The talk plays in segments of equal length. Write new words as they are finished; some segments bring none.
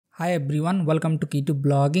Hi everyone, welcome to Key to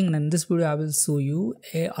Blogging, and in this video I will show you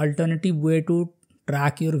a alternative way to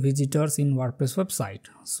track your visitors in WordPress website.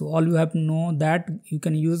 So all you have to know that you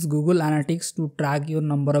can use Google Analytics to track your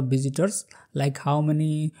number of visitors, like how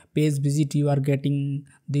many page visits you are getting,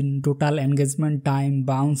 the total engagement time,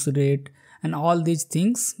 bounce rate and all these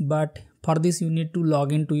things. But for this you need to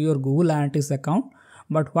log into your Google Analytics account.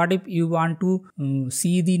 But what if you want to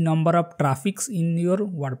see the number of traffics in your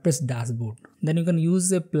WordPress dashboard? Then you can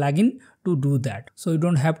use a plugin to do that. So you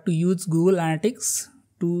don't have to use Google Analytics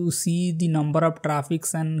to see the number of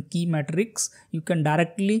traffics and key metrics. You can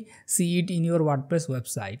directly see it in your WordPress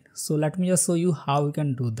website. So let me just show you how you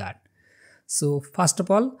can do that. So first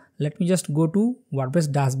of all, let me just go to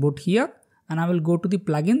WordPress dashboard here, and I will go to the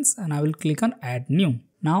plugins and I will click on add new.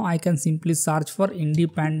 Now I can simply search for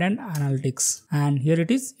independent analytics, and here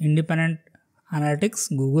it is, independent analytics,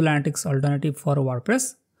 Google Analytics alternative for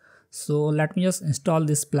WordPress. So let me just install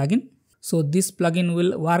this plugin. So this plugin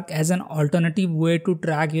will work as an alternative way to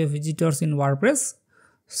track your visitors in WordPress.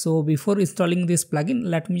 So before installing this plugin,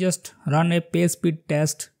 let me just run a page speed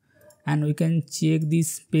test, and we can check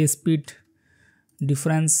this page speed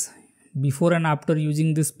difference before and after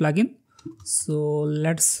using this plugin. So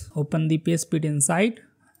let's open the page speed inside,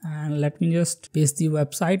 and let me just paste the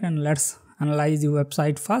website, and let's analyze the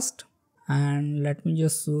website first. And let me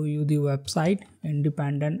just show you the website,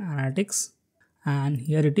 independent analytics, and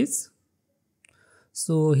here it is.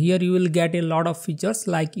 So here you will get a lot of features,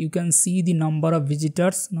 like you can see the number of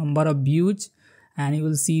visitors, number of views, and you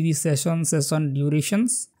will see the session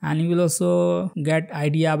durations, and you will also get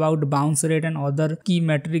idea about bounce rate and other key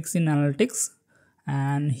metrics in analytics.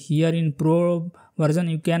 And here in Pro version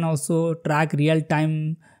you can also track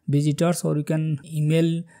real-time visitors, or you can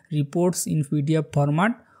email reports in PDF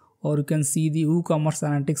format, or you can see the WooCommerce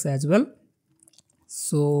analytics as well.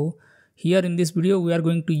 So here in this video we are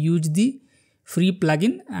going to use the free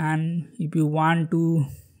plugin, and if you want to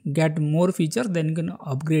get more features then you can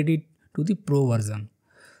upgrade it to the Pro version.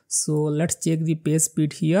 So let's check the page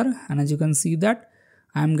speed here, and as you can see that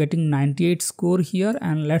I am getting 98 score here.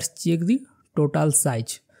 And let's check the total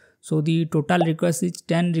size. So the total request is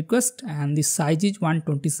 10 requests and the size is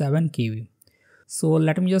 127 KB. So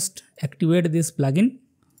let me just activate this plugin.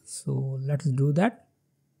 So let's do that.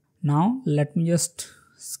 Now let me just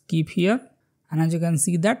skip here, and as you can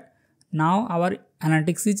see that now our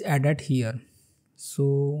analytics is added here.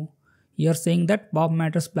 So here saying that Bob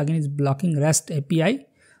Matters plugin is blocking REST API.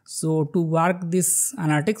 So to work this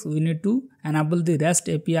analytics we need to enable the REST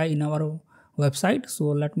API in our website. So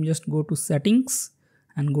let me just go to settings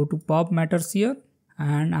and go to Pop Matters here,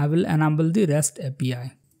 and I will enable the REST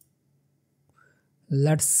API.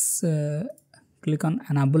 Let's click on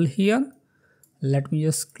enable here. Let me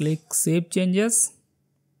just click save changes.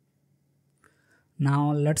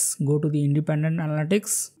 Now let's go to the independent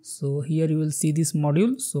analytics. So here you will see this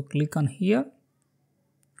module, so click on here.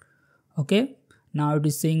 Okay, now it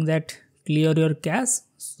is saying that clear your cache,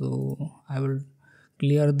 so I will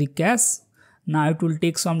clear the cache. Now it will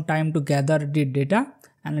take some time to gather the data,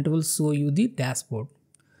 and it will show you the dashboard.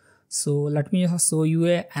 So let me show you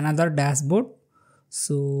another dashboard.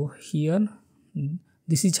 So here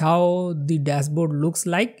this is how the dashboard looks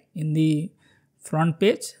like in the front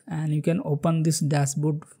page, and you can open this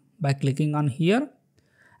dashboard by clicking on here.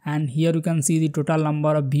 And here you can see the total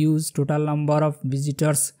number of views, total number of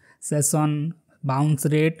visitors, session, bounce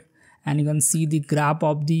rate, and you can see the graph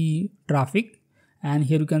of the traffic. And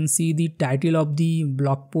here you can see the title of the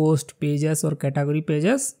blog post pages or category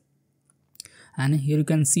pages, and here you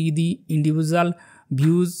can see the individual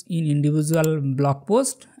views in individual blog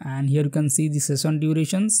post, and here you can see the session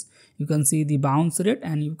durations, you can see the bounce rate,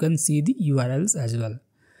 and you can see the URLs as well.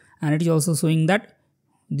 And it is also showing that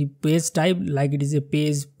the page type, like it is a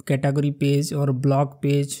page, category page, or a blog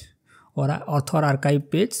page, or an author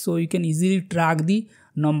archive page. So you can easily track the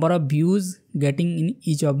number of views getting in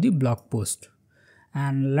each of the blog post.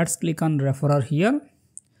 And let's click on referrer here,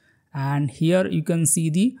 and here you can see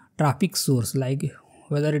the traffic source, like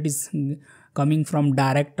whether it is coming from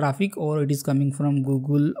direct traffic or it is coming from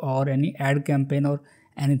Google or any ad campaign or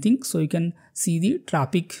anything. So you can see the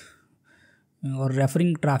traffic or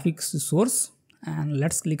referring traffic source. And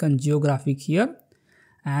let's click on geographic here,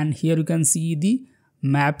 and here you can see the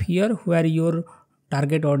map here where your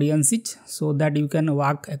target audience is, so that you can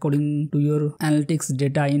work according to your analytics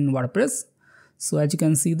data in WordPress. So as you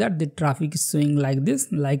can see that the traffic is showing like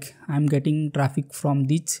this, like I'm getting traffic from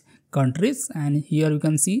these countries, and here you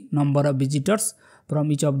can see number of visitors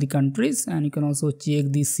from each of the countries, and you can also check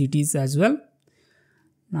the cities as well.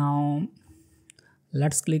 Now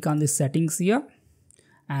let's click on the settings here,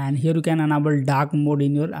 and here you can enable dark mode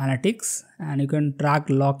in your analytics, and you can track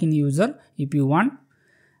lock-in user if you want,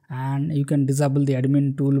 and you can disable the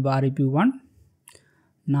admin toolbar if you want.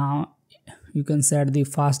 Now you can set the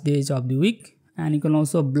fast days of the week, and you can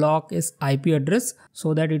also block its IP address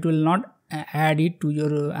so that it will not add it to your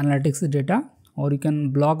analytics data, or you can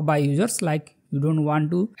block by users, like you don't want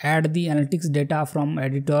to add the analytics data from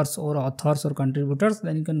editors or authors or contributors,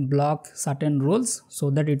 then you can block certain roles so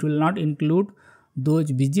that it will not include those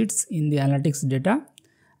visits in the analytics data,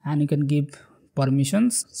 and you can give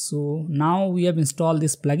permissions. So now we have installed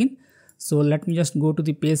this plugin. So let me just go to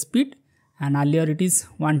the page speed, and earlier it is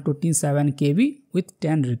 127 KB with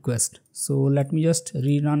 10 requests. So let me just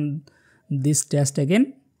rerun this test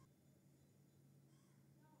again,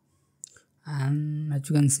 and as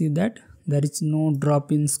you can see that there is no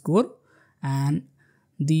drop in score, and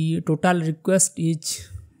the total request is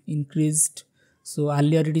increased. So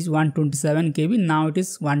earlier it is 127 KB, now it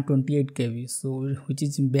is 128 KB, so which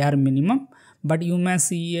is bare minimum, but you may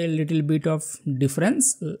see a little bit of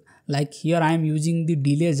difference. Like here I am using the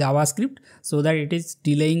delay JavaScript, so that it is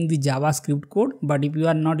delaying the JavaScript code, but if you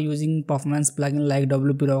are not using performance plugin like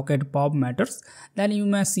WP Rocket Pop Matters, then you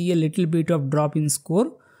may see a little bit of drop in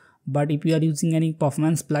score, but if you are using any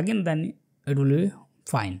performance plugin, then it will be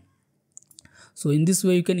fine. So in this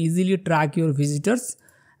way you can easily track your visitors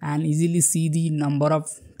and easily see the number of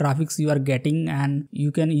traffics you are getting, and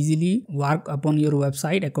you can easily work upon your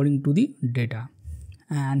website according to the data.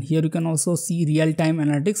 And here you can also see real-time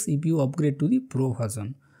analytics if you upgrade to the pro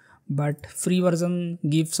version, but free version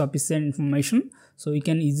gives sufficient information, so you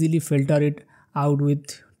can easily filter it out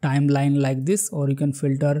with timeline like this, or you can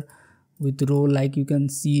filter with row, like you can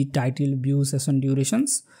see title, view, session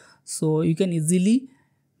durations. So you can easily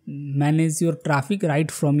manage your traffic right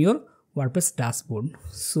from your WordPress dashboard.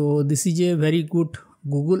 So this is a very good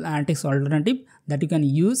Google Analytics alternative that you can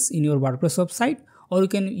use in your WordPress website, or you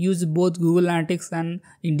can use both Google Analytics and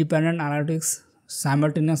independent analytics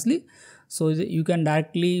simultaneously. So you can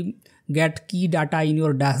directly get key data in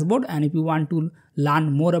your dashboard, and if you want to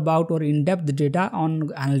learn more about or in-depth data on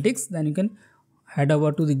analytics, then you can head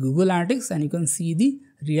over to the Google Analytics and you can see the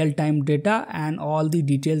real-time data and all the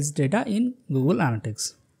details data in Google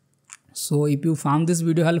Analytics. So if you found this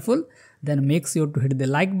video helpful, then make sure to hit the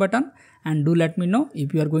like button, and do let me know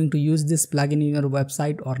if you are going to use this plugin in your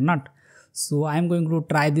website or not. So I am going to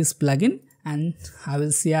try this plugin, and I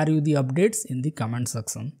will share you the updates in the comment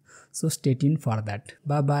section. So stay tuned for that.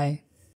 Bye bye.